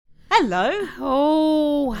hello.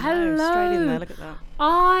 Oh, hello. Straight in there, look at that.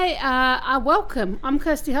 I welcome. I'm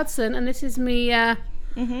Kirsty Hudson, and this is me,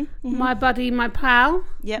 my buddy, my pal.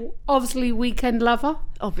 Yep. Obviously, weekend lover.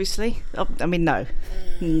 Obviously. No,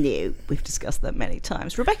 we've discussed that many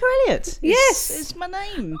times. Rebecca Elliott. Yes. Is my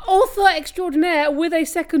name. Author extraordinaire with a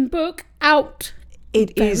second book out.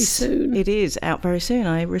 It very is soon. It is out very soon.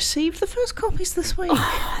 I received the first copies this week.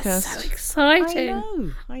 Oh, that's so exciting.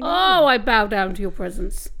 I know. Oh, I bow down to your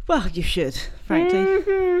presence. Well, you should,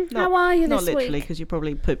 frankly. How are you Not this week? literally, because you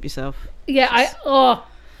probably poop yourself. Yeah,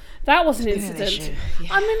 that was an incident. issue, yeah.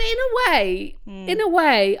 I mean, in a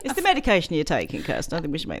way. It's the medication you're taking, Kirsten. I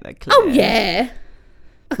think we should make that clear. Oh, yeah.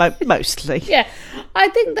 Mostly. Yeah. I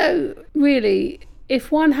think, though, really,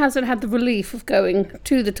 if one hasn't had the relief of going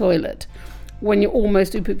to the toilet when you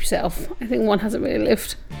almost do poop yourself, I think one hasn't really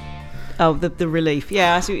lived. Oh, the relief.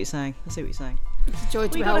 Yeah, I see what you're saying. It's a joy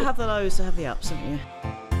to You've got to have the lows to have the ups, haven't you?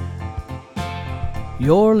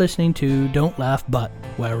 You're listening to Don't Laugh But,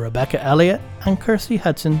 where Rebecca Elliott and Kirsty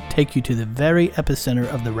Hudson take you to the very epicenter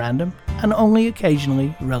of the random and only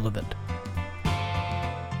occasionally relevant.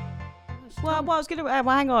 Well,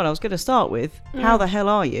 hang on. I was going to start with, how the hell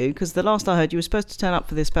are you? Because the last I heard, you were supposed to turn up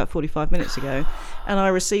for this about 45 minutes ago, and I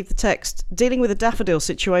received the text, dealing with a daffodil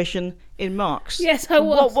situation in Marks. Yes, I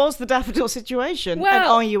was. What was the daffodil situation? Well, and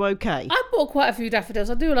are you okay? I bought quite a few daffodils.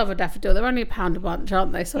 I do love a daffodil. They're only £1 a bunch,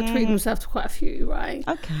 aren't they? So I treat myself to quite a few, right?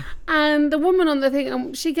 Okay. And the woman on the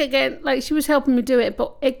thing, she kept getting, she was helping me do it,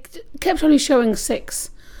 but it kept only showing 6.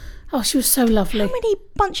 Oh, she was so lovely. How many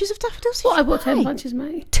bunches of daffodils? Well, I bought 10 bunches,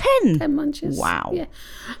 mate. 10? 10 bunches. Wow. Yeah.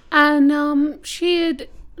 And she had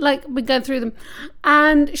been going through them,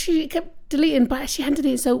 and she kept deleting, but she hadn't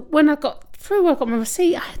deleted. So when I got through, I got my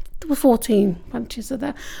receipt. There were 14 bunches of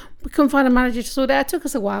that. We couldn't find a manager to sort it out. It took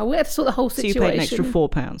us a while. We had to sort the whole situation. So you paid an extra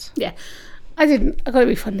 £4? Yeah. I didn't. I got it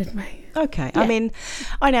refunded, mate. Okay. Yeah. I mean,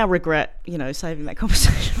 I now regret, saving that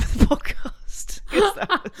conversation for the podcast.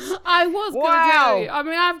 I was going to tell you. I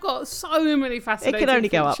mean, I've got so many fascinating It can only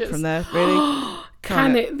go up features. from there, really.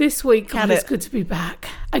 Can it? This week, it's good to be back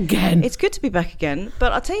again. It's good to be back again,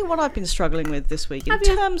 but I'll tell you what I've been struggling with this week in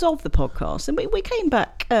terms of the podcast. And we came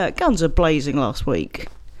back, guns are blazing last week.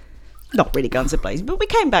 Not really guns are blazing, but we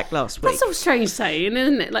came back last week. That's so strange saying,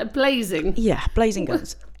 isn't it? Like blazing. Yeah, blazing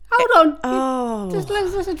guns. Hold on. Oh.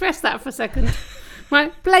 Let's address that for a second.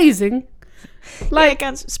 Right, blazing.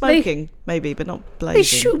 Guns, smoking, maybe, but not blazing. They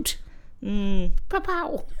shoot.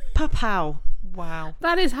 Pa-pow. Pa-pow. Wow.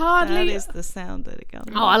 That is hardly... That is the sound that it goes.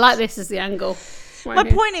 Oh, I like this as the angle. My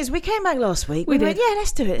point is, we came back last week. We went, did. yeah,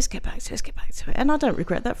 let's do it. Let's get back to it. And I don't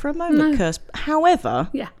regret that for a moment, Kirst. However,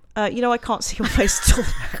 I can't see your face at all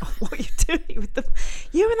now. What you're doing with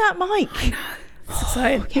you and that mic. I know. It's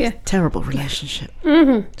exciting. Yeah. Terrible relationship.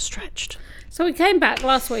 Stretched. So we came back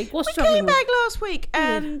last week. We came back last week,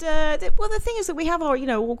 and the thing is that we have our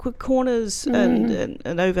awkward corners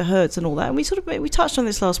and overheards and all that, and we touched on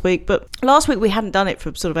this last week, but last week we hadn't done it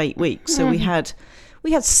for sort of 8 weeks, so we had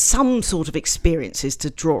some sort of experiences to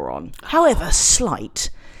draw on, however slight.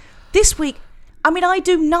 This week, I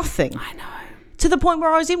do nothing. I know. To the point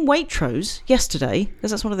where I was in Waitrose yesterday,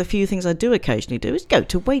 because that's one of the few things I do occasionally do, is go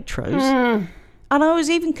to Waitrose. And I was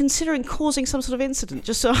even considering causing some sort of incident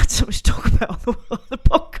just so I had something to talk about on the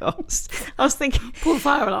podcast. I was thinking... Pull the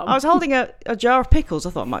fire alarm. I was holding a jar of pickles. I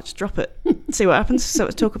thought I might just drop it, see what happens, see what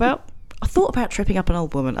to talk about. I thought about tripping up an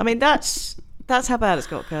old woman. I mean, that's how bad it's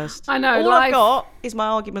got, Kirst. I know. All I've got is my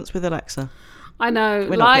arguments with Alexa. I know.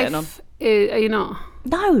 We're not getting on. Are you not?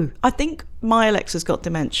 No. I think my Alexa's got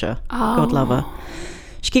dementia. Oh. God love her.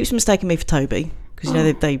 She keeps mistaking me for Toby, because,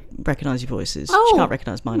 they recognise your voices. Oh. She can't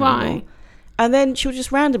recognise mine anymore. And then she'll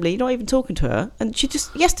just randomly, not even talking to her, and she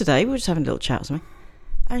just, yesterday, we were just having a little chat or something,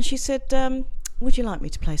 and she said, would you like me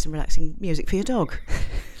to play some relaxing music for your dog?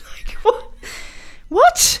 Like,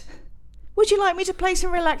 what? Would you like me to play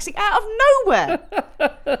some relaxing out of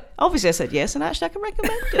nowhere? Obviously I said yes, and actually I can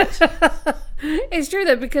recommend it. It's true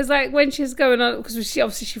though, because when she's going on, because she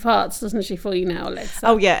farts, doesn't she, for you now, Alexa?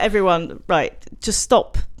 Oh yeah, everyone, right, just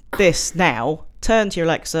stop this now. Turn to your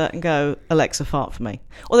Alexa and go, Alexa, fart for me.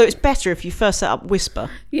 Although it's better if you first set up Whisper.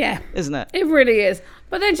 Yeah. Isn't it? It really is.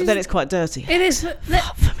 But then it's quite dirty. It is.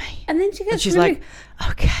 Fart for me. And then she goes, and she's like,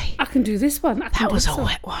 okay. I can do this one. That was a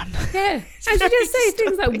wet one. Yeah. And she just says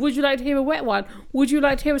things like, would you like to hear a wet one? Would you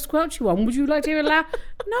like to hear a squelchy one? Would you like to hear a loud?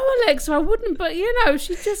 No, Alexa, I wouldn't. But,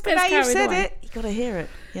 she just gets carried away. Now you've said it. You've got to hear it,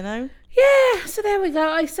 Yeah, so there we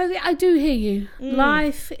go. I do hear you.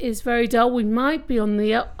 Life is very dull. We might be on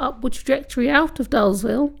the upward trajectory out of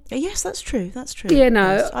Dullsville. Yes, that's true. That's true. You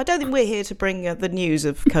know. Yes. I don't think we're here to bring the news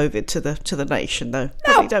of COVID to the nation, though.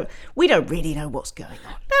 No. We don't really know what's going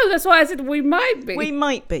on. No, that's why I said we might be. We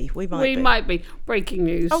might be. We might be. Breaking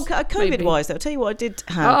news. Oh, COVID-wise, though, I'll tell you what I did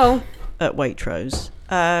have at Waitrose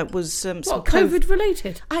was some COVID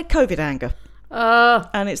related? I had COVID anger.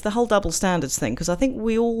 And it's the whole double standards thing, because I think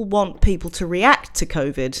we all want people to react to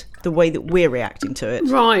COVID the way that we're reacting to it.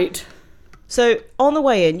 Right. So on the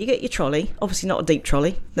way in, you get your trolley. Obviously not a deep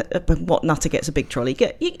trolley. What nutter gets a big trolley? You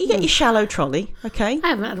get your shallow trolley, okay? I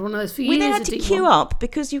haven't had one of those for years. We then had to queue up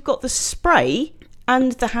because you've got the spray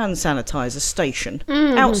and the hand sanitizer station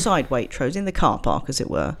outside Waitrose, in the car park, as it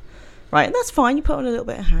were. Right, and that's fine. You put on a little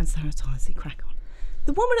bit of hand sanitizer, you crack on.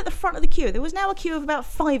 The woman at the front of the queue, there was now a queue of about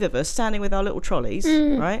 5 of us standing with our little trolleys,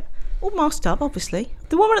 right? All masked up, obviously.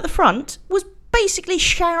 The woman at the front was basically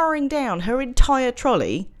showering down her entire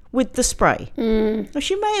trolley with the spray. Now,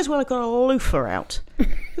 she may as well have got a loofah out. We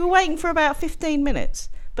were waiting for about 15 minutes.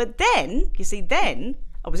 But then, you see, I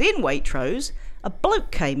was in Waitrose, a bloke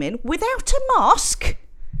came in without a mask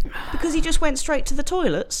because he just went straight to the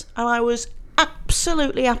toilets, and I was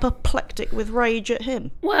absolutely apoplectic with rage at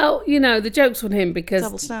him. Well, you know, the joke's on him because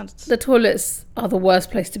Double standards. the toilets are the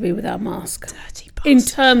worst place to be without a mask. Dirty In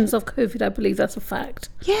bastard. terms of COVID, I believe that's a fact.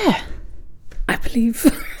 Yeah. I believe.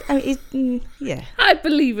 I mean, yeah. I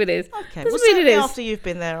believe it is. Okay. Doesn't Well, mean it certainly is. after you've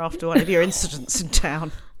been there after one of your incidents in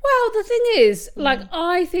town. Well, the thing is,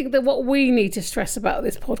 I think that what we need to stress about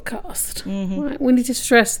this podcast, right, we need to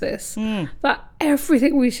stress this, that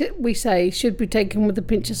everything we say should be taken with a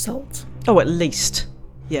pinch of salt. Oh, at least.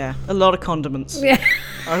 Yeah. A lot of condiments, Yeah.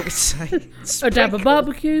 I would say. A dab of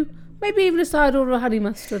barbecue, maybe even a side order of honey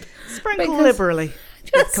mustard. Sprinkle Because liberally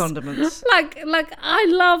with condiments. Like I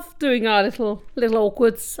love doing our little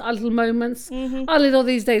awkwards, our little moments, our little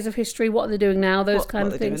these days of history. What are they doing now? Those kind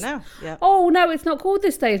what of they're things. doing now. Yeah. Oh no, it's not called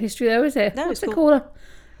this day in history though, is it? No, What's it's it called?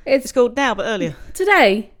 It's called now, but earlier.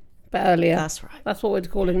 Today, but earlier. That's right. That's what we're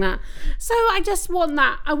calling that. So I just want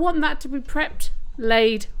that. I want that to be prepped,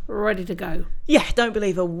 laid, ready to go. Yeah, don't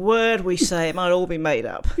believe a word we say. It might all be made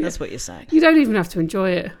up. That's what you're saying. You don't even have to enjoy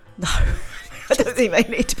it. No, I don't think they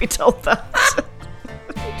need to be told that.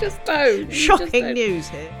 You just don't. You just Shocking don't. news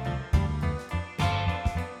here.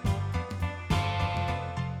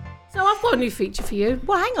 So I've got a new feature for you.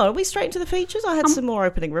 Well, hang on. Are we straight into the features? I had some more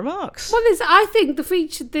opening remarks. Well, I think the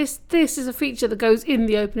feature. This is a feature that goes in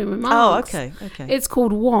the opening Oh, remarks. okay. It's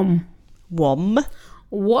called WOM. WOM.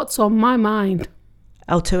 What's on my mind?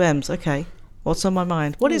 Oh, 2 M's. Okay. What's on my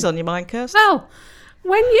mind? What is on your mind, Kirst? Well,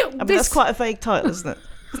 when you I mean, that's quite a vague title, isn't it?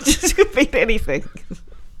 Just could be anything.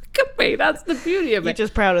 could be. That's the beauty of You're it.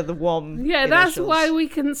 just proud of the WOM. Yeah, that's initials. why we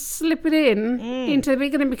can slip it into the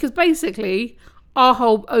beginning, because basically our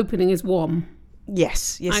whole opening is WOM.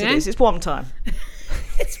 Yes, it Okay. is. It's WOM time.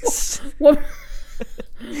 It's WOM.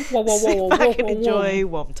 Sit back and enjoy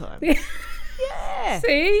WOM time. Yeah.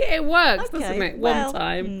 See, it works, Okay, doesn't it? well, WOM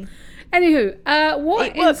time. Anywho, what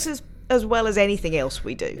It works as well as anything else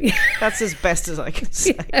we do. That's as best as I can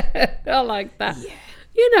say. I like that. Yeah.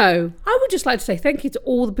 You know, I would just like to say thank you to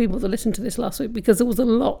all the people that listened to this last week, because it was a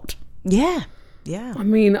lot. Yeah. Yeah. I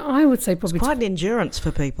mean, I would say probably Quite an endurance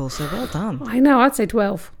for people, so well done. I know, I'd say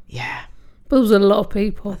 12. Yeah. But it was a lot of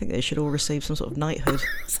people. I think they should all receive some sort of knighthood.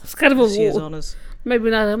 So it's kind of This a year's war. honours.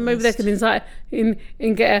 Maybe they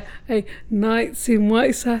can get a Knights in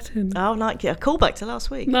White Satin. Oh, night, yeah. Callback to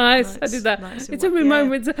last week. Nice, I Knights- did that. Knights in It took me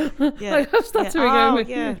White- a yeah. moment. Yeah. Like, I'm stuttering Oh, going,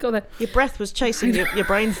 yeah. got there. Your breath was chasing your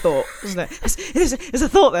brain thought, wasn't it? There's a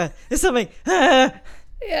thought there. There's something.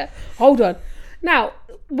 Yeah, hold on. Now,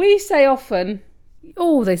 we say often,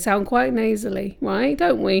 oh, they sound quite nasally, right?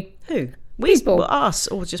 Don't we? Who? We, People. well, us,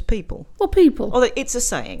 or just people? Well, people. Oh, it's a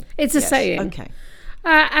saying. It's a Yes, saying. Okay.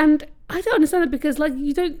 And I don't understand it because, like,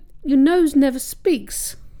 your nose never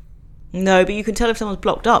speaks. No, but you can tell if someone's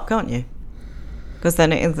blocked up, can't you? Because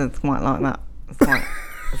then it isn't quite like that. It's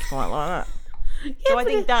quite like that. So I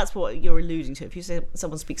think that's what you're alluding to. If you say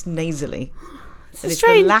someone speaks nasally, then it's the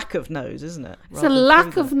strange- lack of nose, isn't it? It's a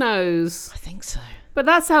lack of nose. I think so. But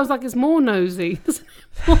that sounds like it's more nosy. doesn't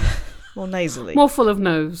it? More nasally. More full of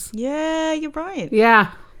nose. Yeah, you're right.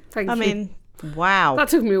 Yeah. Thank you. I mean, wow. that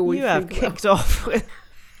took me a week You to have think about. kicked off with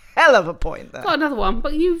hell of a point there. Got another one,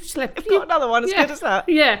 but you slip. I've got another one as good as that.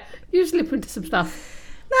 Yeah, you slip into some stuff.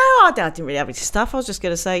 No, I didn't really have any stuff. I was just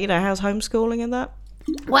going to say, how's homeschooling and that?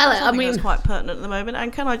 Well, I think that's quite pertinent at the moment.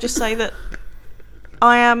 And can I just say that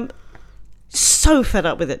I am so fed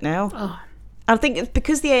up with it now. Oh. I think it's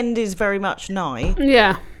because the end is very much nigh.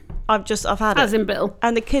 yeah. I've had As it. in Bill.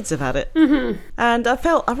 And the kids have had it. And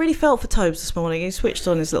I really felt for Tobes this morning. He switched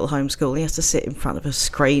on his little homeschool. He has to sit in front of a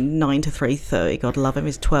screen 9 to 3:30. God love him,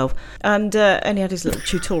 he's 12. And he had his little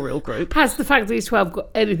tutorial group. Has the fact that he's 12 got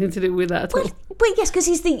anything to do with that at all? Well, yes, because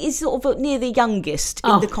he's sort of near the youngest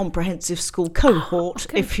in the comprehensive school cohort,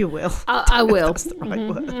 if you will. I will. That's the right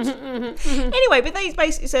word. Anyway, but they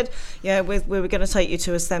basically said, yeah, we're going to take you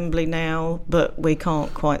to assembly now, but we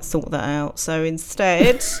can't quite sort that out. So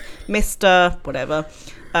instead, Mr. whatever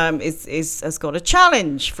has got a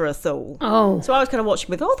challenge for us all. Oh. So I was kind of watching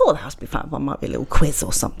with, I thought that must be fun. There might be a little quiz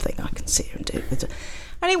or something I can sit here and do it.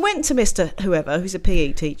 And he went to Mr. whoever, who's a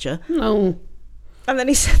PE teacher. Oh. And then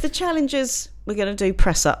he said, the challenge is we're going to do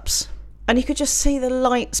press-ups. And you could just see the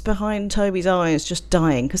lights behind Toby's eyes just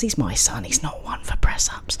dying, because he's my son. He's not one for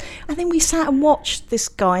press-ups. And then we sat and watched this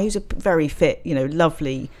guy who's a very fit,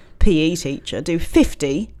 lovely PE teacher do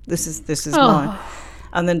 50. This is mine.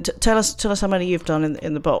 And then tell us how many you've done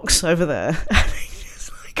in the box over there. And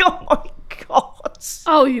he's like, oh my God.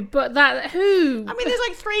 Oh, but that, who? I mean, there's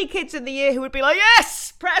like 3 kids in the year who would be like,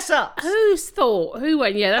 yes, press-ups. Whose thought? Who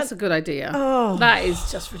went, yeah, that's a good idea. Oh, that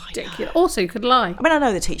is just ridiculous. Also, you could lie. I mean, I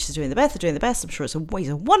know the teachers are doing the best. They're doing the best. I'm sure he's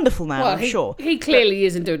a wonderful man, Well, I'm sure. He clearly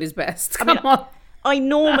isn't doing his best. Come on. I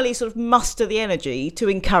normally sort of muster the energy to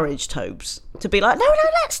encourage Tobes to be like, no,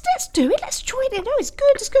 let's do it. Let's join it. No, it's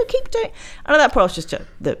good. Keep doing it. And at that point, I was just,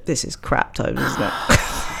 this is crap, Tobes, isn't it?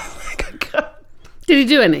 Did he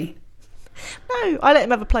do any? No, I let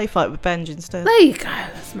him have a play fight with Benj instead. There you go.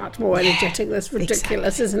 That's much more energetic. That's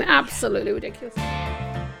ridiculous, isn't it? Absolutely ridiculous.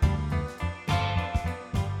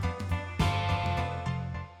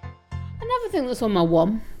 Another thing that's on my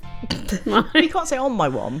WOM. You can't say on my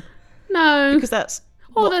WOM, No. because that's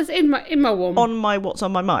that's in my WOM. on my what's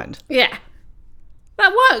on my mind. Yeah.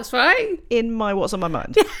 That works, right? In my what's on my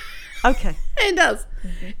mind. Okay. It does.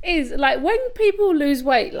 Is like when people lose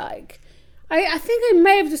weight, like I think I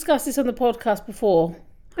may have discussed this on the podcast before.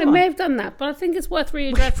 I may have done that, but I think it's worth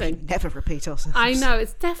readdressing. Never repeat ourselves. I know,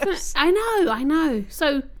 it's definitely... I know.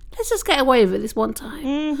 So let's just get away with it this one time.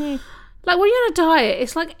 Mm-hmm. Like when you're on a diet,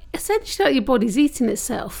 it's like essentially like your body's eating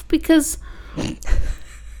itself because... Isn't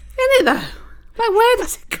it though? Like where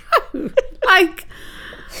does it go? Like...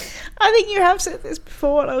 I think you have said this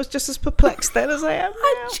before, and I was just as perplexed then as I am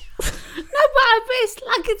now. No, but it's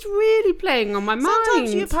like it's really playing on my mind.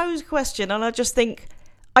 Sometimes you pose a question, and I just think,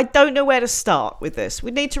 I don't know where to start with this. We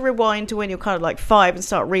need to rewind to when you're kind of like 5 and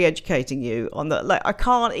start re-educating you on that. Like, I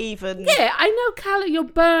can't even... Yeah, I know you're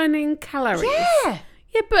burning calories. Yeah.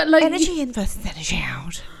 Yeah, but like... Energy in versus energy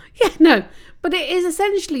out. Yeah, no. But it is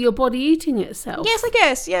essentially your body eating itself. Yes, I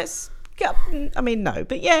guess, yes. I mean, no.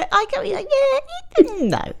 But yeah, I go, yeah, no.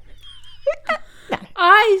 No.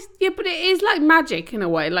 But it is like magic in a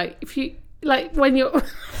way. Like if you like when you're,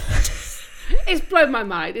 it's blown my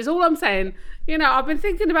mind. Is all I'm saying. I've been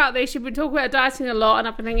thinking about this. You've been talking about dieting a lot, and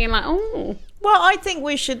I've been thinking like, oh. Well, I think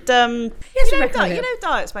we should.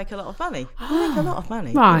 Diets make a lot of money. They make a lot of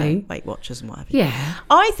money, right? Weight Watchers and what have you. Yeah.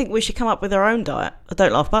 I think we should come up with our own diet. A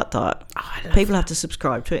Don't Laugh But diet. Oh, People have to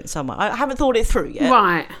subscribe to it in some way. I haven't thought it through yet.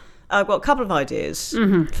 Right. I've got a couple of ideas.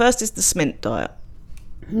 Mm-hmm. First is the Smint diet.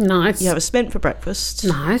 Nice. You have a Smint for breakfast.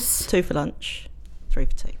 Nice. 2 for lunch. 3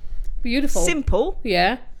 for tea. Beautiful. Simple.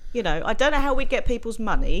 Yeah. I don't know how we'd get people's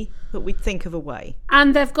money, but we'd think of a way.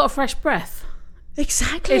 And they've got a fresh breath.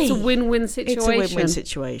 Exactly. It's a win-win situation. It's a win-win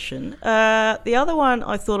situation. The other one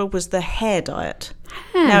I thought of was the hair diet.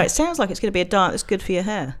 Now, it sounds like it's going to be a diet that's good for your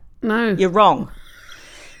hair. No. You're wrong.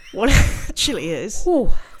 What it actually is...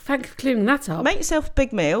 Oh, thank you for clearing that up. Make yourself a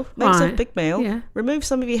big meal. Yeah. Remove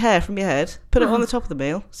some of your hair from your head. Put it on the top of the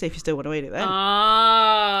meal. See if you still want to eat it then.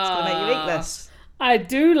 Ah. It's going to make you eat less. I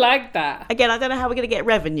do like that. Again, I don't know how we're going to get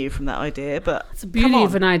revenue from that idea, but it's a beauty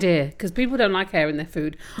of an idea because people don't like hair in their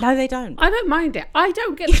food. No, they don't. I don't mind it. I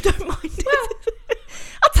don't get. You don't mind it.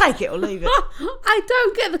 I'll take it or leave it. I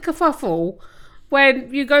don't get the kerfuffle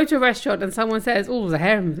when you go to a restaurant and someone says, "Oh, the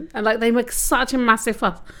hair," and like they make such a massive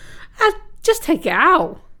fuss. I just take it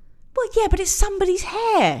out. Well, yeah, but it's somebody's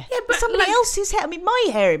hair. Yeah, but somebody else's hair. I mean, my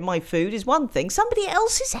hair in my food is one thing. Somebody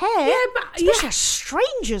else's hair. Yeah, but especially a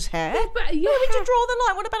stranger's hair. Yeah, but where would you draw the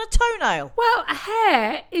line? What about a toenail? Well, a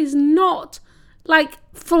hair is not like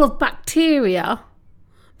full of bacteria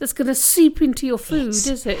that's going to seep into your food,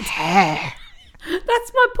 is it? Hair.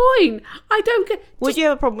 That's my point. I don't get. Would you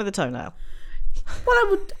have a problem with a toenail?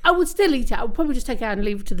 Well, I would still eat it. I would probably just take it out and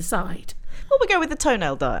leave it to the side. Well, we go with the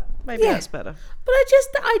toenail diet. Maybe that's better. But I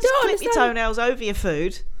don't clip understand. your toenails over your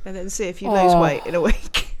food and then see if you lose weight in a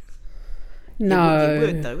week. No. You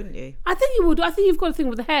would though, wouldn't you? I think you would. I think you've got a thing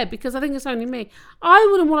with the hair because I think it's only me. I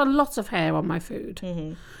wouldn't want a lot of hair on my food.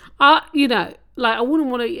 Mm-hmm. You know, like I wouldn't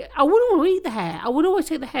want to eat the hair. I would always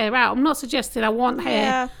take the hair out. I'm not suggesting I want hair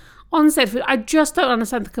Yeah. on said food. I just don't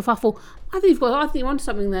understand the kerfuffle. I think you're onto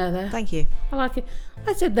something there. Thank you. I like it.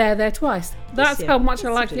 I said there twice. That's you. how much I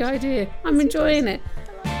Yes, like you the did. idea. I'm enjoying it.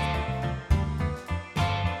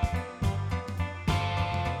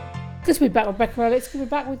 Good to be back, Rebecca Elliott. Good to be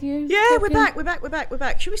back with you. Yeah, talking. we're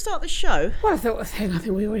back. Should we start the show? Well, I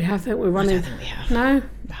think we already have. I think we're running. I don't think we have. No?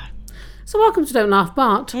 No. So welcome to Don't Laugh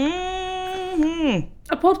But, Mm-hmm.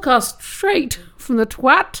 a podcast straight from the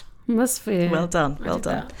twat atmosphere. Well done. I Well did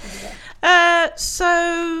done. that.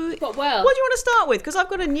 So, Got well. what do you want to start with? Because I've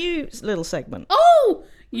got a new little segment. Oh,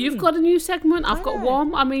 you've got a new segment. I've got know.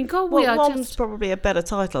 one. I mean, God, we Well, are one's just. probably a better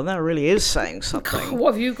title, and that really is saying something.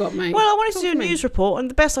 What have you got, mate? Well, I wanted to Talk do a me. news report, and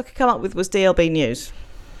the best I could come up with was DLB News.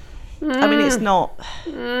 I mean, it's not.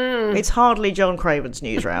 It's hardly John Craven's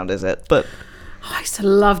news round, is it? But I used to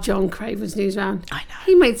love John Craven's news round. I know.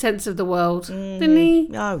 He made sense of the world, didn't he?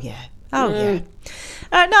 Oh yeah. Oh yeah.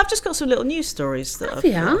 No, I've just got some little news stories that I've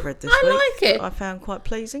you? read this I week. like it. that I found quite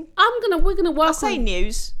pleasing. We're gonna work I say on.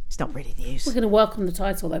 news. It's not really news. We're gonna work on the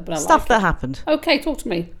title though, but I Stuff like that happened. it. Okay, talk to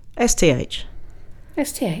me. STH.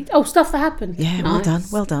 ST8. Oh, stuff that happened. Yeah, well Nice. done.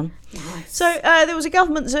 Well done. Nice. So there was a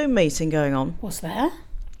government Zoom meeting going on, What's there?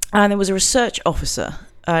 and there was a research officer,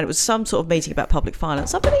 and it was some sort of meeting about public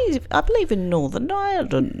finance. I believe in Northern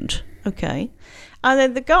Ireland. Okay, and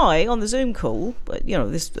then the guy on the Zoom call,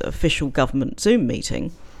 this official government Zoom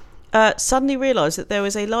meeting, suddenly realised that there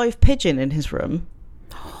was a live pigeon in his room.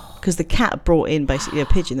 Because the cat had brought in basically a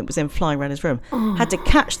pigeon that was then flying around his room. Had to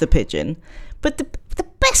catch the pigeon. But the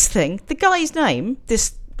best thing, the guy's name,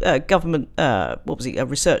 this government, a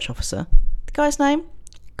research officer, the guy's name,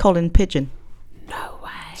 Colin Pigeon. No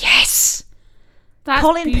way. Yes! That's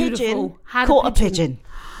Colin beautiful. Pigeon Had caught a pigeon.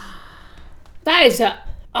 That is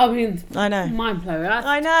I know. mind blowing.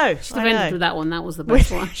 I know. Should have ended with that one. That was the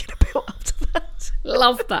best one. Should have built up to that.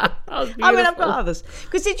 Love that. That was beautiful. I mean, I've got others.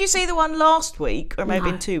 Because did you see the one last week, or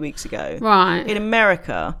maybe No. 2 weeks ago? Right. In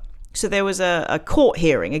America, so there was a court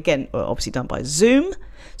hearing, again, obviously done by Zoom.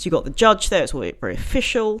 So you got the judge there, it's all very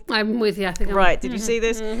official. I'm with you. I think. Right, did you see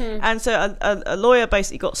this? And so a lawyer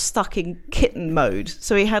basically got stuck in kitten mode.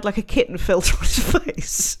 So he had like a kitten filter on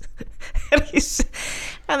his face.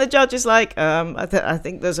 And the judge is like, I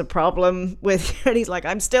think there's a problem with... And he's like,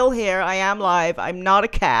 I'm still here. I am live. I'm not a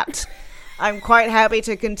cat. I'm quite happy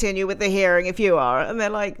to continue with the hearing if you are. And they're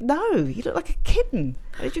like, no, you look like a kitten.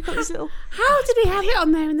 How did you got this little... How did he have it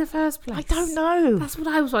on there in the first place? I don't know. That's what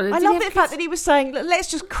I was wondering. I Did he love have the fact that he was saying, let's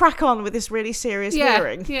just crack on with this really serious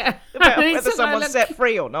hearing. Yeah. About And he whether said, someone's set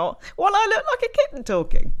free or not. Well, I look like a kitten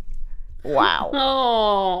talking. Wow.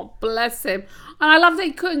 Oh, bless him. And I love that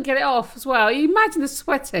he couldn't get it off as well. You imagine the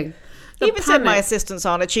sweating. The Even said my panic. assistant's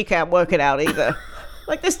on it, she can't work it out either.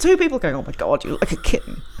 Like, there's two people going, oh my God, you look like a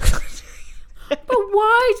kitten. But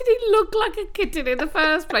why did he look like a kitten in the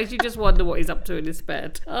first place? You just wonder what he's up to in his spare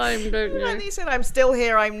time, don't you? And he said, I'm still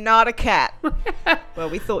here, I'm not a cat. Well,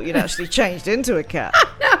 we thought you'd actually changed into a cat.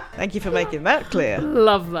 Thank you for making that clear.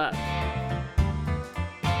 Love that.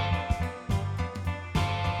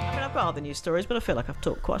 I mean, I've got other news stories, but I feel like I've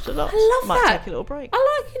talked quite a lot. I love Might that. take a little break.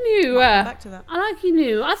 I like your new. Come back to that. I like your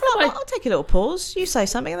new. I thought I'll take a little pause. You say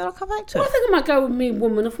something and then I'll come back to I it. think I might go with me,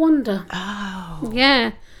 Woman of Wonder. Oh.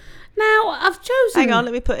 Yeah. Now I've chosen. Hang on,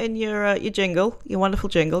 let me put in your jingle, your wonderful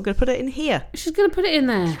jingle. I'm going to put it in here. She's going to put it in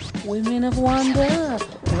there. Women of Wonder,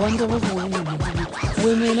 wonder of women.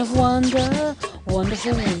 Women of Wonder,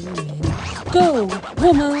 wonderful women. Go,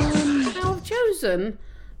 woman. Now I've chosen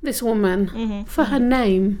this woman for her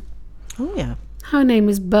name. Oh, yeah. Her name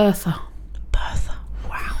is Bertha. Bertha.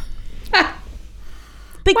 Wow.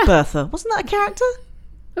 Big Bertha. Wasn't that a character?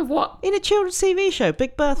 Of what? In a children's TV show,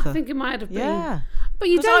 Big Bertha. I think it might have been. Yeah. But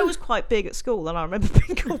you Because don't. I was quite big at school and I remember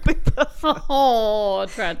being called Big Bertha. Oh,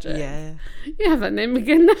 tragic. Yeah. You have that name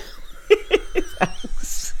again now.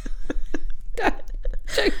 Thanks.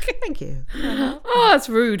 Joking. Thank you. Oh, that's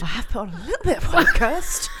rude. I have put on a little bit of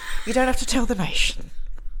podcast. You don't have to tell the nation.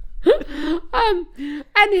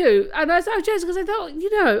 Anywho, and I was chosen because I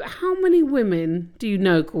thought, how many women do you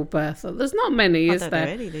know called Bertha? There's not many, is I don't know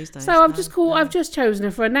there? any these days. So I've no. I've just chosen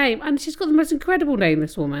her for a name, and she's got the most incredible name.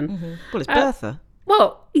 This woman. Well, it's Bertha.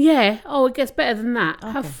 Well, yeah. Oh, it gets better than that.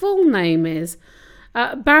 Her full name is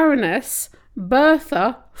Baroness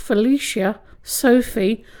Bertha Felicia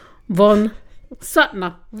Sophie von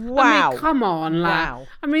Suttner. I Wow. mean, come on, lad. Wow.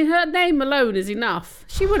 I mean, her name alone is enough.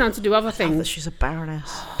 She went on to do other Love that things. she's a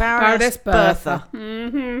baroness. Baroness Bertha.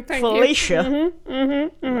 Bertha. Thank Felicia.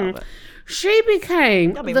 Love it. She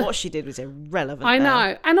became. I mean, what she did was irrelevant. I there.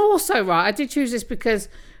 know. And also, right, I did choose this because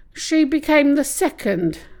she became the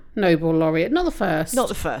second Nobel laureate, not the first. Not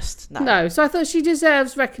the first. No. No, so I thought she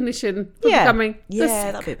deserves recognition for becoming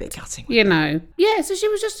that'd be a bit cutting. you know. Yeah, so she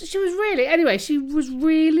was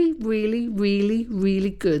really, really, really, really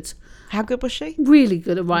good. How good was she? Really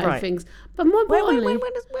good at writing Right. things. But more importantly, When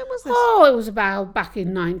was this? oh, it was about back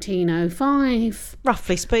in 1905.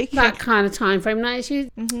 Roughly speaking. That kind of time frame. Now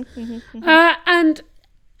and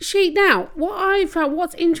she what I found,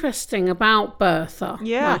 what's interesting about Bertha.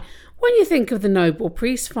 Yeah. right, when you think of the Nobel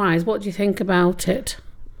Peace Prize, what do you think about it?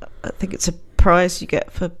 I think it's a prize you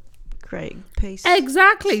get for creating peace.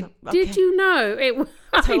 Exactly. Okay. Did you know it was?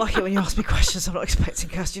 I don't like it when you ask me questions I'm not expecting,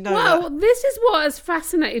 Kirst. You know Well, that. this is what has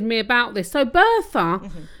fascinated me about this. So Bertha,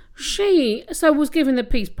 she was given the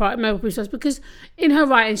Peace Prize, Nobel Peace Prize, because in her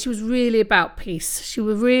writing she was really about peace. She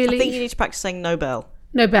was really I think you need to practice saying Nobel.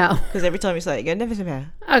 Nobel. Because every time you say it, you go, never mind.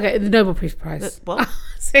 Okay, the Nobel Peace Prize. What?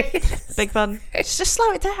 See? Big fun. Just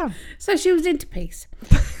slow it down. So she was into peace.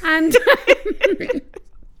 And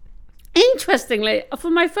interestingly, for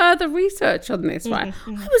my further research on this, right,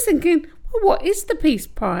 I was thinking, well, what is the Peace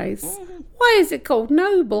Prize? Why is it called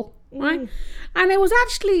Nobel? Right? And it was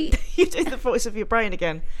actually... You do the voice of your brain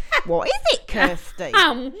again. What is it, Kirsty?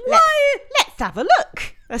 why... Let's have a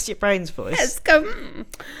look. That's your brain's voice. Let's go...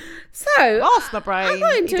 So Ask my brain. I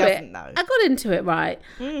got into he it. doesn't know. I got into it, right?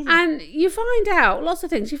 And you find out lots of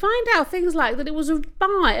things. You find out things like that it was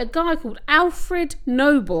by a guy called Alfred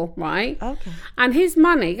Nobel, right? Okay. And his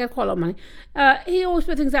money, he had quite a lot of money. He always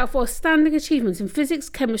put things out for standing achievements in physics,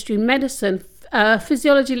 chemistry, medicine,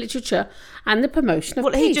 physiology, literature, and the promotion of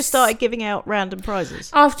Well, peace. he just started giving out random prizes.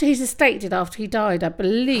 After his estate did, after he died, I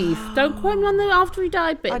believe. Don't quote me on the after he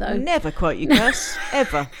died bit, though. I'd never quote you, Kirst.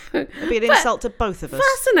 Ever. It'd be an insult to both of us.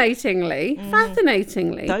 Fascinatingly,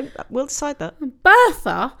 Don't. We'll decide that.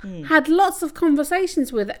 Bertha had lots of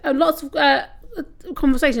conversations with,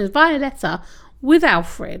 conversations via letter with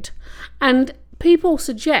Alfred, and people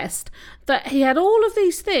suggest that he had all of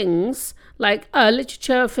these things like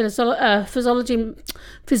literature, physiology,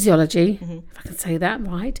 if I can say that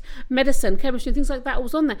right, medicine, chemistry, things like that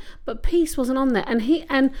was on there, but peace wasn't on there.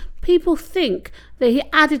 And people think that he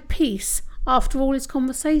added peace after all his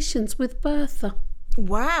conversations with Bertha.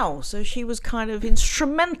 Wow. So she was kind of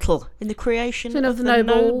instrumental in the creation of the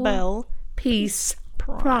Nobel Peace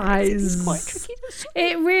Prize. It's quite tricky to say.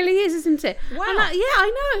 It really is, isn't it? Wow. And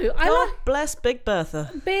I know. God bless Big Bertha.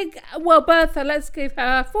 Bertha, let's give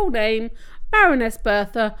her full name, Baroness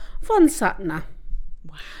Bertha von Suttner.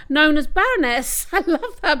 Wow. Known as Baroness, I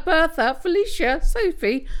love that, Bertha Felicia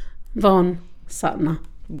Sophie von Suttner.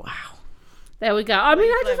 Wow. There we go. I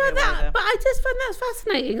mean, I blew just me found away that, there. but I just found that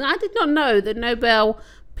fascinating. I did not know that Nobel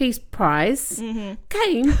Peace Prize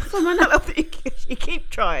came from I another. love that you keep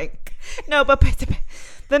trying. No, but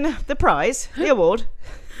the prize, the award.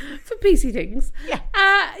 For peacey things. Yeah.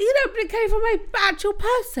 But it came from an actual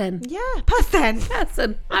person. Yeah, person.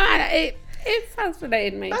 It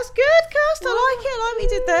fascinated me. That's good, Kirst. I like it. I like what you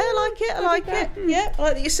did there. I like it. Yeah, I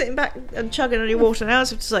like that you're sitting back and chugging on your water now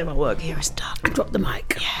as if to say my work here is done. Drop the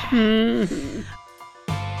mic.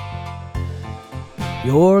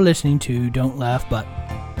 You're listening to Don't Laugh But.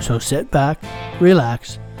 So sit back,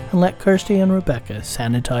 relax, and let Kirsty and Rebecca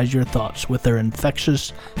sanitize your thoughts with their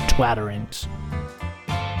infectious twatterings.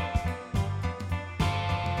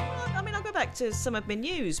 I mean, I'll go back to some of my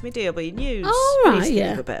news, my DLB news. Oh, We right, need to yeah.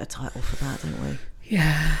 give a better title for that, don't we?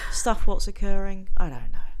 Yeah. Stuff what's occurring. I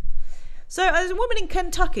don't know. So there's a woman in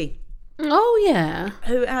Kentucky Oh, yeah.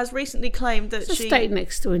 who has recently claimed that It's a she... state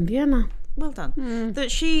next to Indiana. Well done. That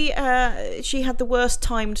she had the worst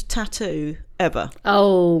timed tattoo ever.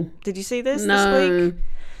 Oh, Did you see this no. week?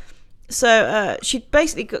 So she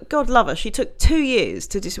basically, God love her, she took 2 years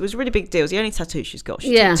to it was a really big deal. It was the only tattoo she's got.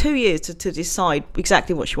 She Yeah. took 2 years to decide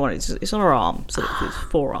exactly what she wanted. It's on her arm, sort of it's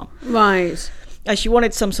forearm. Right. And she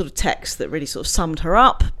wanted some sort of text that really sort of summed her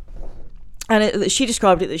up. And she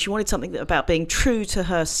described it that she wanted something about being true to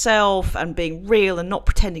herself and being real and not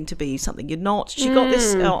pretending to be something you're not. She got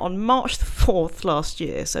this on March the 4th last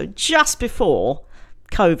year, so just before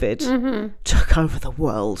COVID took over the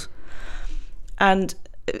world. And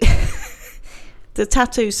the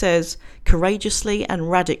tattoo says, courageously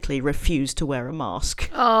and radically refuse to wear a mask.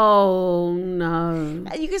 Oh, no.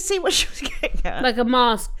 And you can see what she was getting at. Like a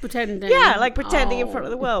mask pretending. Yeah, like pretending in front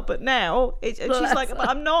of the world. But now, and she's like, but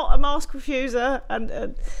I'm not a mask refuser.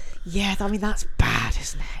 And yeah, I mean, that's bad,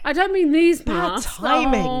 isn't it? I don't mean these Bad masks.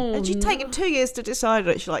 timing. Oh, And she's taken 2 years to decide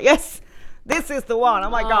it. She's like, yes, this is the one. Oh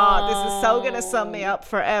my God, this is so going to sum me up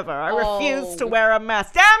forever. I refuse to wear a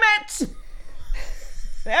mask. Damn it!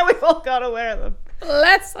 Now we've all got to wear them.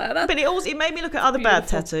 Bless her. But it made me look at other bad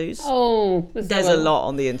tattoos. Oh, There's a lot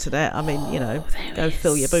on the internet. I mean, go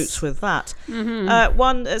fill your boots with that.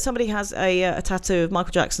 Somebody has a tattoo of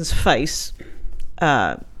Michael Jackson's face,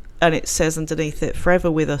 and it says underneath it,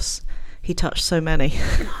 "Forever with us. He touched so many."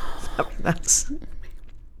 I mean, that's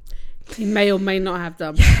He may or may not have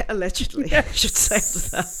done. allegedly. I should say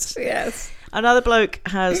that. Yes. Another bloke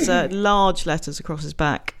has large letters across his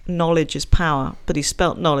back. Knowledge is power, but he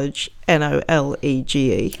spelt knowledge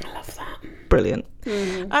Nolegge. I love that. Brilliant.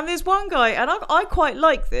 And there's one guy, and I quite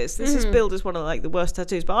like this. This is billed as one of the worst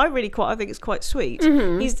tattoos, but I think it's quite sweet.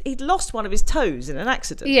 He'd lost one of his toes in an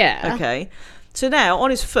accident. Yeah. Okay. So now on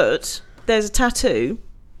his foot there's a tattoo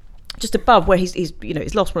just above where he's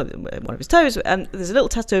lost one of his toes, and there's a little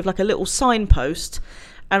tattoo of like a little signpost,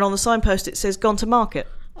 and on the signpost it says "Gone to market."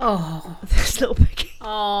 Oh. This little piggy. Oh.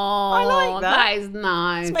 I like that. That is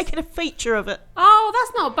nice. It's making a feature of it. Oh,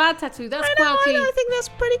 that's not a bad tattoo. That's quirky. I think that's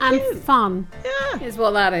pretty cute. And fun. Yeah. Is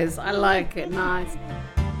what that is. I like it. Nice.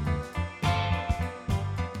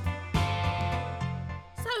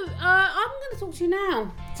 So, I'm going to talk to you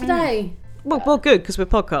now. Today. Well, good, because we're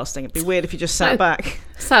podcasting. It'd be weird if you just sat back.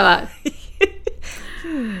 So that.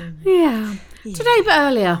 Yeah. Today but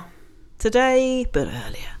earlier. Today, but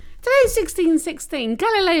earlier. Today's 1616.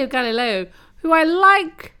 Galileo Galileo, who I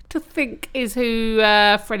like to think is who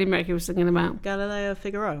Freddie Mercury was singing about. Galileo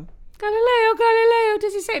Figaro. Galileo Galileo.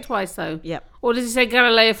 Does he say it twice though? Yep. Or does he say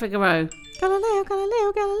Galileo Figaro? Galileo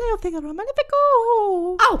Figaro. Magnifico.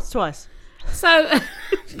 Oh, It's twice. so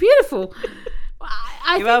beautiful.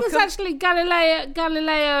 I think welcome. it's actually Galileo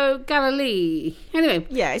Galilei. Anyway,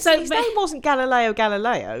 Yeah, his name wasn't Galileo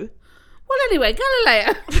Galileo. Well, anyway,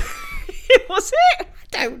 Galileo. Was it?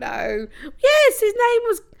 I don't know. Yes, his name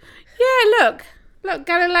was. Yeah, look,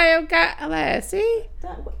 Galileo. There, see,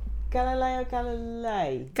 Galileo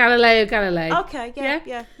Galilei. Galileo Galilei. Okay, yeah.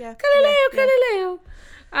 Galileo.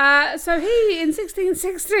 So he in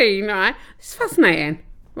 1616, right? It's fascinating,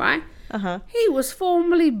 right? He was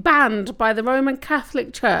formally banned by the Roman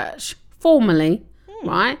Catholic Church. Formally,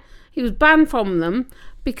 right? He was banned from them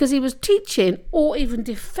because he was teaching or even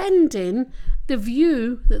defending the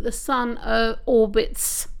view that the sun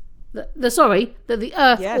orbits. That the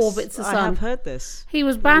Earth orbits the sun. I have heard this. He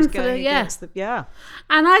was banned for yeah.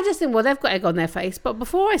 And I just think, well, they've got egg on their face. But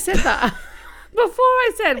before I said that,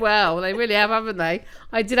 well, they really have, haven't they?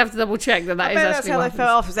 I did have to double check that is actually that's how what they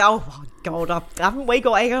fell off. It's like, oh my God, haven't we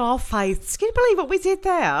got egg on our face? Can you believe what we did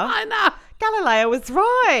there? I know. Galileo was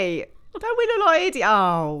right. Don't we look like idiots?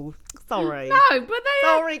 Oh, sorry. No, but they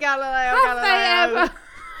Sorry, Galileo. have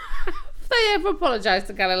they ever apologised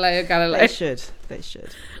to Galileo Galilei? They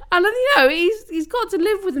should. And he's got to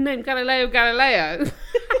live with the name Galileo Galileo.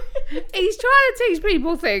 He's trying to teach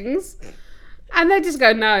people things, and they just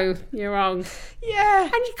go, "No, you're wrong." Yeah.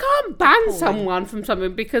 And you can't ban someone from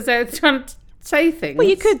something because they're trying to say things. Well,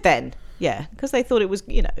 you could then. Yeah, because they thought it was,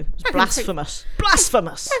 it was blasphemous.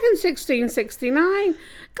 Blasphemous. Back in 1669.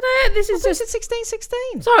 This is just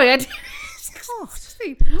 1616. Sorry, I did. Just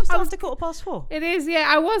after 4:15. It is, yeah.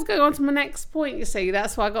 I was going on to my next point, you see.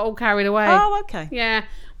 That's why I got all carried away. Oh, okay. Yeah.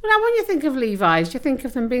 Well, now when you think of Levi's, you think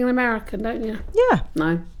of them being American, don't you? Yeah.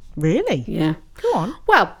 No. Really? Yeah. Go on.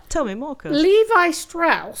 Well, Tell me more, Kirsty. Levi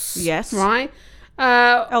Strauss. Yes. Right?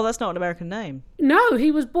 Oh, that's not an American name. No,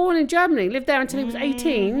 he was born in Germany, lived there until he was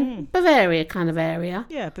 18. Bavaria kind of area.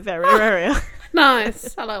 Yeah, Bavaria area.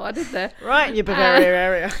 Nice. I like what I did there. Right in your Bavaria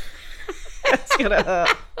area. That's going to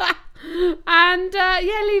hurt. And,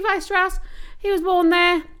 Levi Strauss, he was born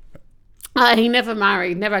there. He never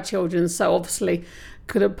married, never had children, so obviously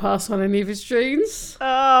couldn't pass on any of his genes.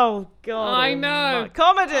 Oh, God. I know.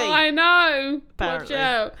 Comedy. I know. Apparently. Watch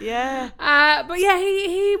out. Yeah. But yeah,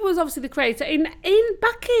 he was obviously the creator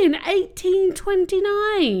back in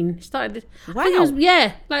 1829. Started. Wow. I think it was,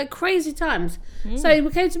 like crazy times. So he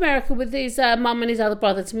came to America with his mum and his other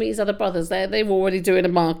brother to meet his other brothers there. They were already doing a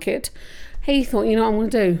market. He thought, you know what I'm going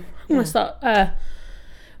to do? I'm going to start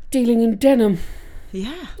dealing in denim.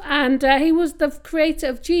 Yeah. And he was the creator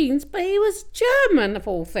of jeans, but he was German of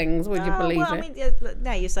all things. Would you believe well, it? I mean,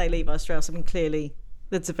 now you say Levi Strauss. I mean, clearly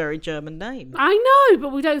that's a very German name. I know,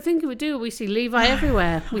 but we don't think of it, do we? We see Levi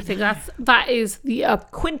everywhere. We think that is the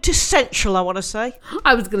quintessential, I want to say.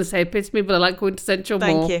 I was going to say epitome, but I like quintessential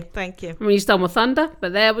more. Thank you. I mean, you stole my thunder,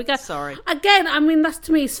 but there we go. Sorry. Again, I mean, that's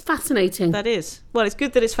to me is fascinating. That is. Well, it's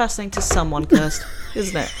good that it's fascinating to someone, Kirst,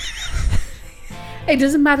 isn't it? It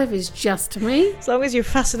doesn't matter if it's just to me. As long as you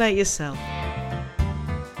fascinate yourself.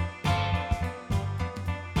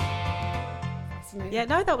 Yeah,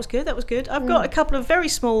 no, that was good. I've got a couple of very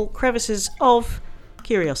small crevices of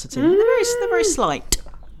curiosity. They're very slight.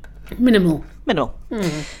 Minimal. Minimal.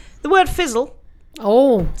 The word fizzle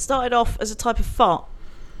Oh. started off as a type of fart.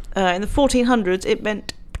 In the 1400s, it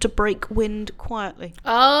meant to break wind quietly.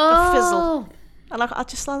 Oh. A fizzle. And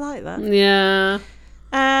I like that. Yeah.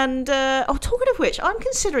 And, talking of which, I'm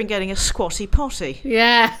considering getting a squatty potty.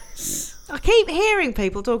 Yes. I keep hearing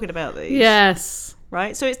people talking about these. Yes.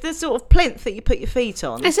 Right? So it's this sort of plinth that you put your feet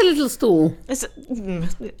on. It's a little stool.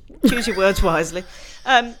 Choose your words wisely.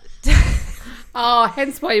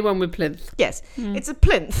 Hence why you went with plinth. Yes, it's a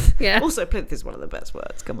plinth. Yeah. Also, plinth is one of the best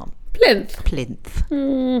words. Come on. Plinth.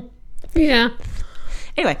 Plinth. Yeah.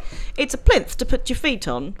 Anyway, it's a plinth to put your feet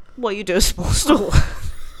on while you do a small stool.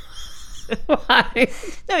 Right.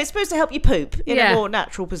 No, it's supposed to help you poop in Yeah. a more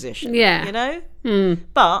natural position. Yeah. You know?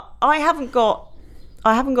 But I haven't got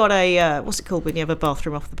a, what's it called when you have a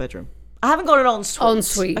bathroom off the bedroom? I haven't got an ensuite.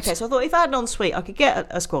 Ensuite. Okay, so I thought if I had an ensuite, I could get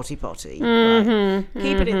a squatty potty, right,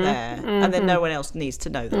 keep it in there, and then no one else needs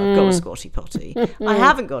to know that I've got a squatty potty. I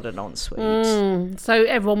haven't got an ensuite. So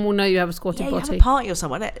everyone will know you have a squatty Yeah, you have potty. a party or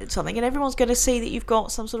something, and everyone's going to see that you've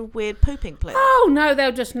got some sort of weird pooping plinth. Oh no,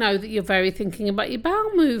 they'll just know that you're very thinking about your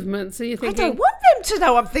bowel movements. And you're I thinking, don't want them to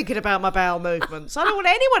know I'm thinking about my bowel movements. I don't want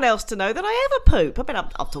anyone else to know that I ever poop. I mean,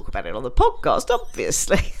 I'll talk about it on the podcast,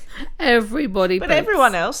 obviously. everybody. But poops.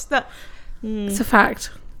 everyone else, It's a fact.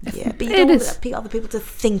 yeah, but you It don't want is. other people to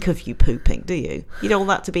think of you pooping, do you? You don't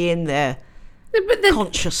want that to be in their But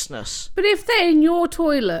consciousness. But if they're in your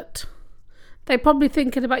toilet, they're probably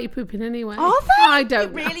thinking about you pooping anyway. Are they? I don't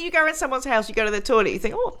know. Really? You go in someone's house, you go to their toilet, you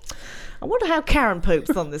think, oh, I wonder how Karen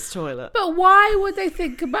poops on this toilet. But why would they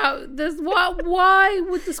think about this? Why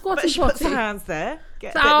would the squatty But she puts potty? her hands there,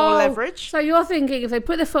 get a bit more leverage. So you're thinking if they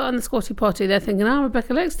put their foot on the squatty potty, they're thinking,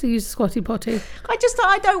 Rebecca likes to use the squatty potty.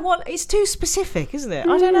 I don't want, it's too specific, isn't it?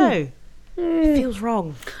 I don't know. It feels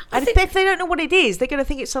wrong. And if they don't know what it is, they're going to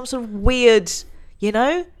think it's some sort of weird, you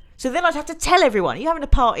know? So then I'd have to tell everyone. You're having a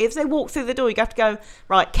party. If they walk through the door, you have to go,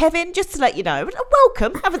 right, Kevin, just to let you know,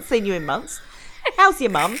 welcome. Haven't seen you in months. How's your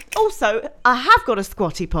mum? Also, I have got a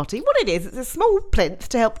squatty potty. What it is, it's a small plinth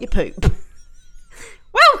to help you poop.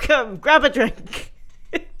 Welcome. Grab a drink.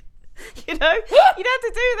 You know? You'd have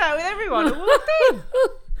to do that with everyone who walked in.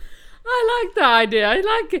 I like the idea. I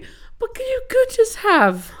like it. But you could just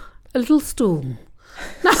have a little stool.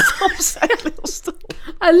 Stop saying little stool.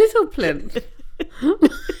 A little plinth.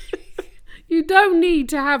 You don't need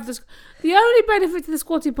to have this. The only benefit to the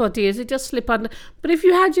squatty potty is it just slip under. But if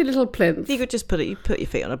you had your little plinth, You could just put your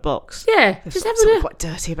feet on a box. yeah, There's just have something a quite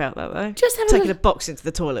dirty about that, though. just have a Taking little, a box into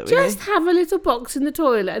the toilet, really. just have a little box in the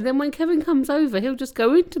toilet, and then when Kevin comes over, he'll just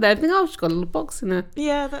go into there and think, "Oh, she's got a little box in there."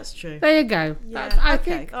 Yeah, that's true. There you go. Yeah, I okay.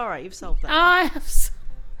 think All right, you've solved that. I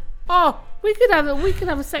have. We could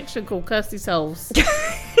have a section called Kirsty Solves.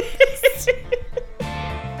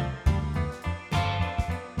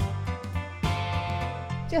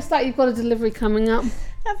 Just like you've got a delivery coming up.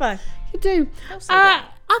 Have I? You do. so then.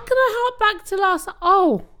 Can I hark back to last?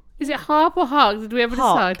 Oh, is it harp or hark? Did we ever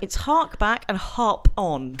Hark. decide? It's hark back and harp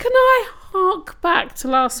on. Can I hark back to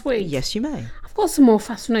last week? Yes, you may. I've got some more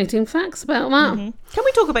fascinating facts about that. Can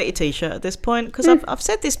we talk about your T-shirt at this point? Because I've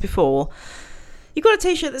said this before. You've got a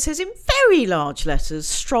T-shirt that says in very large letters,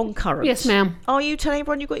 strong current. Yes, ma'am. Are you telling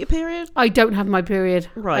everyone you've got your period? I don't have my period.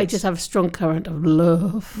 Right. I just have a strong current of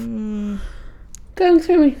love going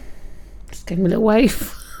through me. Just gave me a little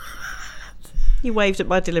wave. You waved at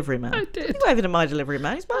my delivery man. I did. You waved at my delivery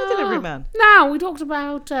man. He's my delivery man. Now we talked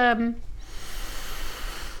about.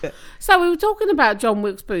 So we were talking about John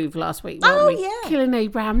Wilkes Booth last week, weren't Oh, we? yeah. Killing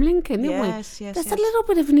Abraham Lincoln, didn't we? Yes. There's a little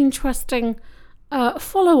bit of an interesting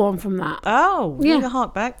follow-on from that. Oh, Yeah. yeah.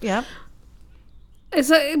 Hark back. Yeah. It's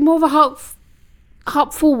more of a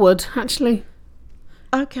harp forward, actually.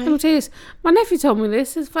 Okay. What it is. My nephew told me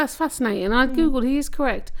this. It's fascinating. I googled. He is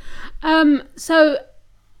correct. So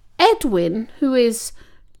Edwin, who is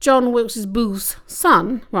John Wilkes Booth's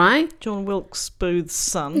son, right? John Wilkes Booth's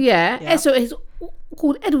son. Yeah. So he's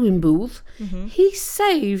called Edwin Booth. Mm-hmm. He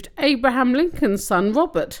saved Abraham Lincoln's son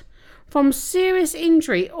Robert from serious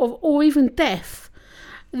injury or even death.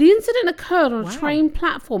 The incident occurred on a train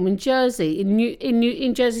platform in Jersey,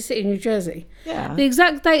 in Jersey City, New Jersey. Yeah. The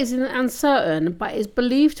exact date is uncertain, but is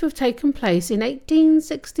believed to have taken place in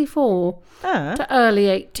 1864 to early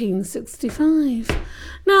 1865.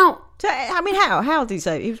 Now, So, I mean, how did he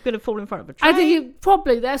say? He was going to fall in front of a train? I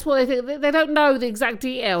think that's what they think. They don't know the exact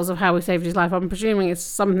details of how he saved his life. I'm presuming it's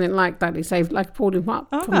something like that. He saved, like, pulled him up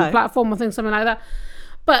from the platform, I think, something like that.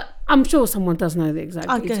 But I'm sure someone does know the exact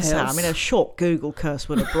I'm details. going to say, I mean, a short Google curse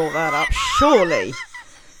would have brought that up, surely.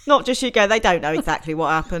 Not just you go, they don't know exactly what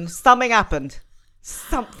happened. Something happened.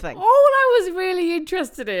 Something. All I was really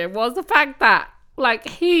interested in was the fact that like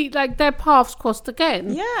their paths crossed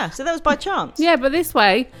again. Yeah, so that was by chance. Yeah, but this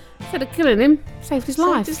way, instead of killing him, saved his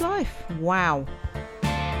life. Saved his life. Wow.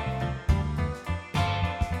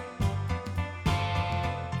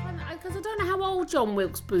 Because I don't know how old John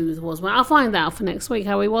Wilkes Booth was. Well, I'll find out for next week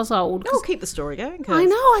how he was old. Oh, keep the story going. I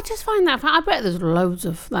know, I just find that. I bet there's loads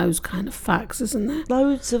of those kind of facts, isn't there?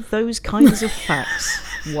 Loads of those kinds of facts.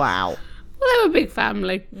 Wow. Well, they were a big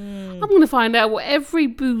family. I'm going to find out what every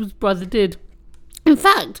Booth brother did. In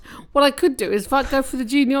fact, what I could do is go through the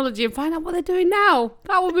genealogy and find out what they're doing now.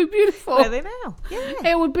 That would be beautiful. Where are they now?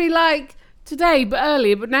 Yeah. It would be like today, but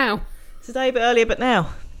earlier, but now. Today, but earlier, but now.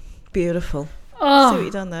 Beautiful. Oh. See what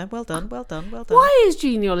you've done there. Well done, well done, well done. Why is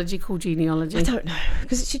genealogy called genealogy? I don't know.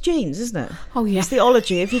 Because it's your genes, isn't it? Oh, yeah. It's the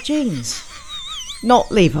ology of your genes. Not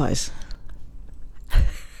Levi's.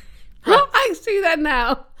 I see that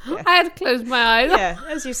now. Yeah. I had to close my eyes. Yeah,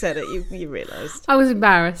 as you said it, you realised. I was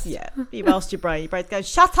embarrassed. Yeah, you asked your brain goes,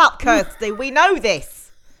 shut up, Kirsty, we know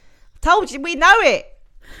this. Told you, we know it.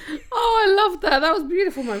 Oh, I love that. That was a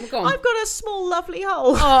beautiful moment. Go on. I've got a small, lovely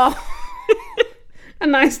hole. Oh, a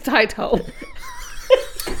nice tight hole.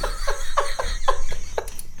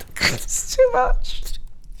 It's too much.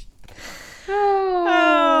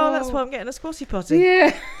 Oh, that's why I'm getting a squatty potty.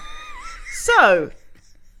 Yeah. So,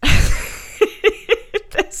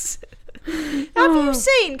 have you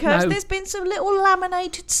seen, Kirsty, No. there's been some little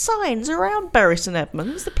laminated signs around Bury St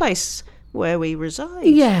Edmunds, the place where we reside.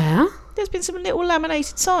 Yeah. There's been some little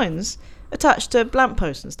laminated signs attached to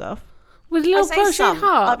lampposts and stuff. With I little say crochet some.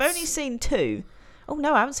 hearts. I've only seen 2. Oh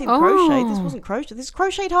no, I haven't seen Oh. crochet. This wasn't crochet. There's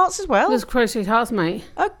crocheted hearts as well. There's crocheted hearts, mate.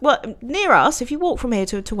 Well, near us, if you walk from here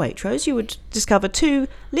to Waitrose, you would discover 2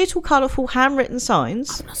 little colourful handwritten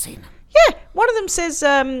signs. I've not seen them. Yeah, one of them says,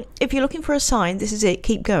 "If you're looking for a sign, this is it.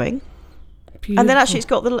 Keep going." Beautiful. And then actually,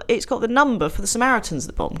 it's got the number for the Samaritans at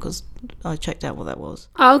the bottom because I checked out what that was.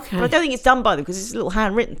 Okay. But I don't think it's done by them because it's a little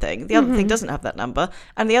handwritten thing. The other thing doesn't have that number,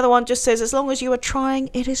 and the other one just says, "As long as you are trying,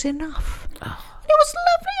 it is enough." Oh. And it was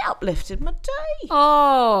lovely, uplifted my day.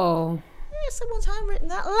 Oh. Yeah, someone's handwritten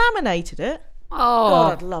that, laminated it. Oh.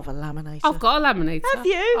 God, I'd love a laminator. I've got a laminator. Have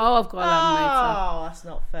you? Oh, I've got a laminator. Oh, that's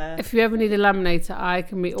not fair. If you ever need a laminator, I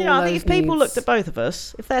can meet all I those think if people needs. looked at both of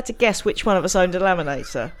us, if they had to guess which one of us owned a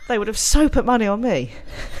laminator, they would have so put money on me,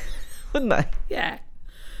 wouldn't they? Yeah.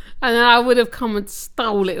 And then I would have come and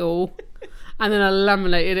stole it all. And then I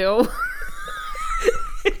laminated it all.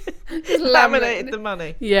 Just Laminated the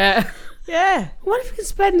money. Yeah. Yeah. What if you can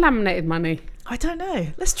spend laminated money? I don't know.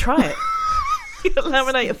 Let's try it. You got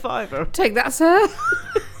laminate a £5. Take that, sir.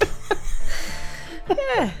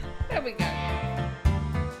 Yeah. There we go.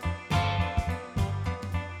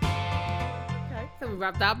 So we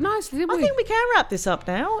wrapped that up nicely, didn't I we? think we can wrap this up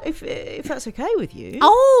now, if that's okay with you.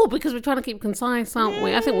 Oh, because we're trying to keep concise, aren't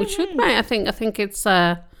we? I think we should, mate. I think it's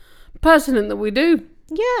pertinent that we do.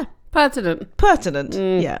 Yeah. Pertinent. Pertinent.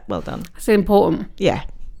 Yeah, well done. It's important. Yeah.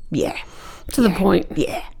 Yeah. To the point.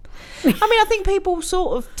 Yeah. I mean, I think people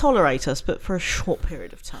sort of tolerate us, but for a short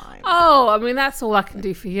period of time. Oh, I mean, that's all I can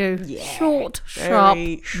do for you. Yeah. Short, sharp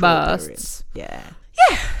Very short bursts. periods. Yeah.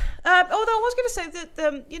 Yeah. Although I was going to say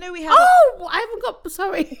that, we have... Oh, I haven't got...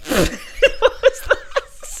 Sorry. What was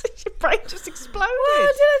that? Your brain just exploded. Well,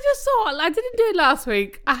 I just saw it. I didn't do it last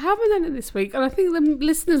week. I haven't done it this week. And I think the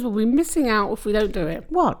listeners will be missing out if we don't do it.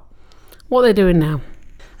 What? What they're doing now.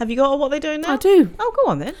 Have you got what they're doing now? I do. Oh, go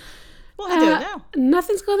on then. What are they doing now?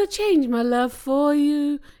 Nothing's gonna change my love for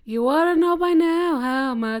you. You ought to know by now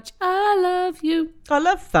how much I love you. I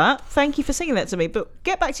love that. Thank you for singing that to me. But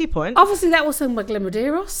get back to your point. Obviously, that was sung by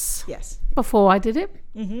Glimmerderos Yes. before I did it.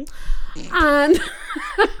 Mm-hmm. And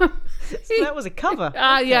So that was a cover.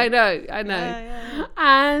 yeah, I know. Yeah.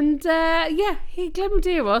 And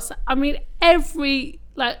Glimmerderos. I mean, every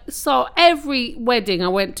wedding I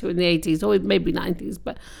went to in the 80s or maybe 90s,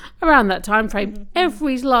 but around that time frame,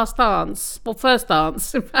 every last dance, or first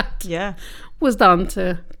dance, in fact, Yeah. was done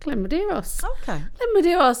to Glimmerderos. Okay.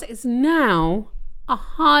 Glimmerderos is now a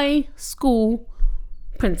high school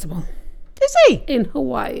principal Is he? in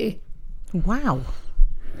Hawaii. Wow.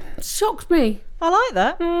 Shocked me. I like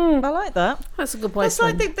that. I like that. That's a good place.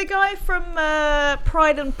 That's like the guy from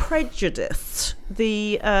Pride and Prejudice,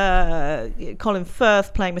 the Colin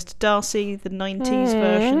Firth playing Mr. Darcy, the 90s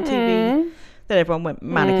version TV that everyone went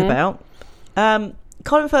manic about.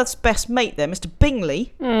 Colin Firth's best mate there, Mr.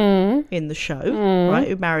 Bingley, in the show, right,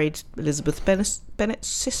 who married Elizabeth Bennet's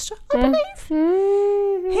sister, I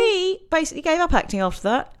believe. He basically gave up acting after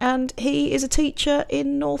that, and he is a teacher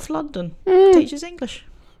in North London. Teaches English.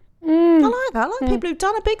 I like that. I like people who've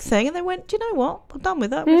done a big thing and they went, do you know what? I'm done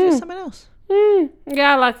with that. We'll do something else.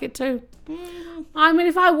 Yeah, I like it too. I mean,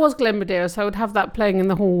 if I was Glenn Medeiros, I would have that playing in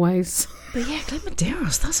the hallways. But yeah, Glenn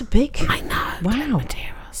Medeiros, that's a big... I know. Wow. Glenn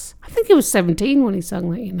Medeiros. I think he was 17 when he sung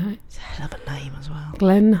that, you know. It's a hell of a name as well.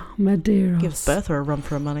 Glenn Medeiros. Gives Bertha a run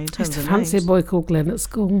for her money in I terms used to of fancy a names. boy called Glenn at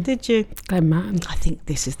school. Did you? Glenn Matton. I think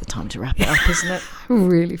this is the time to wrap it up, isn't it? I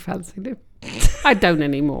really fancied him. I don't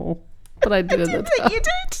anymore, but I did at the I think time. you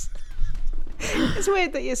did. It's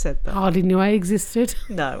weird that you said that. Hardly knew I existed.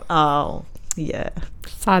 No. Oh, yeah.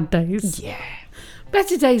 Sad days. Yeah.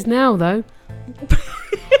 Better days now, though.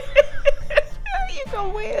 You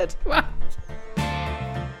got weird.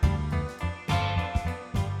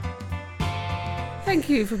 Thank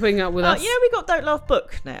you for being up with us. Yeah, we got Don't Laugh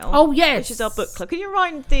Book now. Oh, yes. Which is our book club. Can you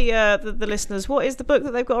remind the listeners what is the book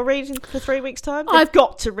that they've got to read for 3 weeks' time? They've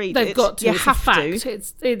got to read it. They've got to. You It's a have fact. to.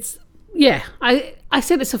 It's yeah. I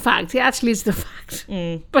said it's a fact. It actually is the fact.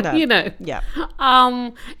 But no. you know, Yeah.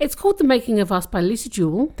 it's called The Making of Us by Lisa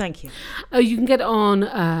Jewell. Thank you. You can get it on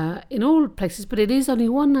in all places, but it is only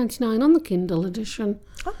 $1.99 on the Kindle edition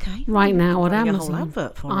Okay. right now at Running Amazon. a whole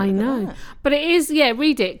advert for it. I Look at know, that. but it is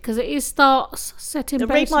read it because it is set in. Now,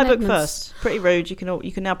 read my Basin book Edmonds. first. Pretty Rude. You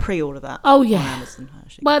can now pre-order that. Oh on yeah. Amazon,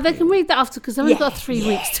 actually. Well, they can read that after because I've only got 3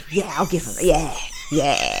 weeks to. Yeah, I'll give them.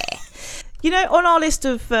 Yeah. You know, on our list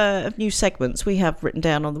of new segments, we have written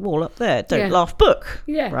down on the wall up there, Don't Yeah. Laugh Book.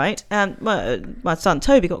 Yeah. Right? And my son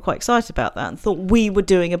Toby got quite excited about that and thought we were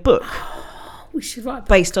doing a book We should write.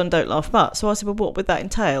 based on Don't Laugh But. So I said, well, what would that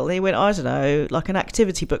entail? And he went, I don't know, like an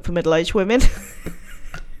activity book for middle-aged women.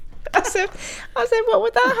 I said, what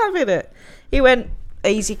would that have in it? He went,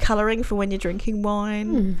 easy colouring for when you're drinking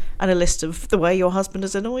wine and a list of the way your husband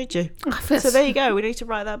has annoyed you. So there you go. We need to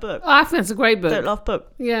write that book. I think it's a great book. Don't Laugh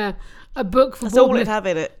Book. Yeah, a book for That's all board it'd have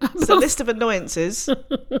in it. It's a list of annoyances,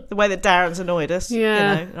 the way that Darren's annoyed us,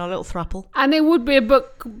 Yeah. in our little throuple. And it would be a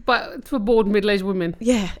book but for bored middle-aged women.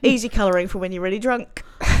 Yeah, easy colouring for when you're really drunk.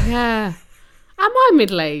 Yeah. Am I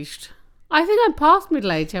middle-aged? I think I'm past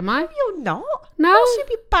middle-age, am I? You're not. No. You'll soon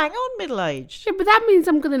be bang on middle-aged. Yeah, but that means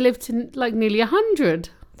I'm going to live to like nearly 100.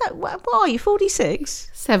 What are you, 46?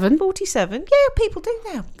 7. 47? Yeah, people do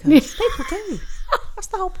now. Girls. People do. That's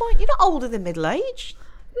the whole point. You're not older than middle-aged.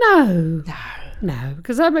 No,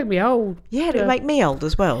 because that make me old. Yeah, it'll make me old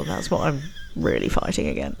as well. That's what I'm really fighting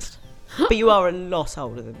against. But you are a lot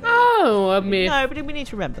older than me. Oh, I mean, No, but we need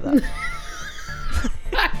to remember that.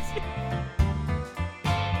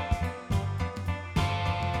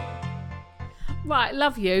 right,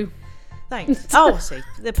 love you. Thanks. Oh, see,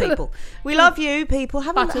 the people. We love you, people.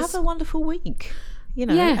 Have Butters. a wonderful week.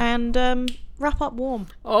 Yeah. And wrap up warm.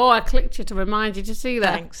 Oh, I clicked you to remind you to see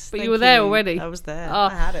that. Thanks. But Thank you were there already. I was there. Oh. I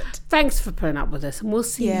had it. Thanks for putting up with us, and we'll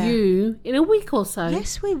see Yeah. you in a week or so.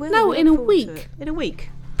 Yes, we will. No, We in a look forward to week. it. In a week.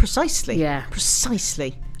 Precisely. Yeah.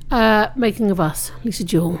 Precisely. Making of Us, Lisa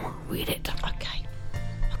Jewell. Read it. Okay.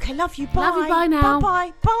 Okay, love you. Bye. Love you, bye now.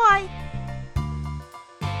 Bye-bye. Bye.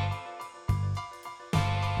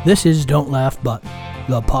 This is Don't Laugh But,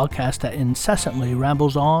 the podcast that incessantly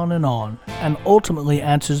rambles on and ultimately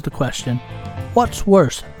answers the question, what's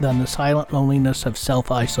worse than the silent loneliness of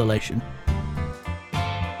self-isolation?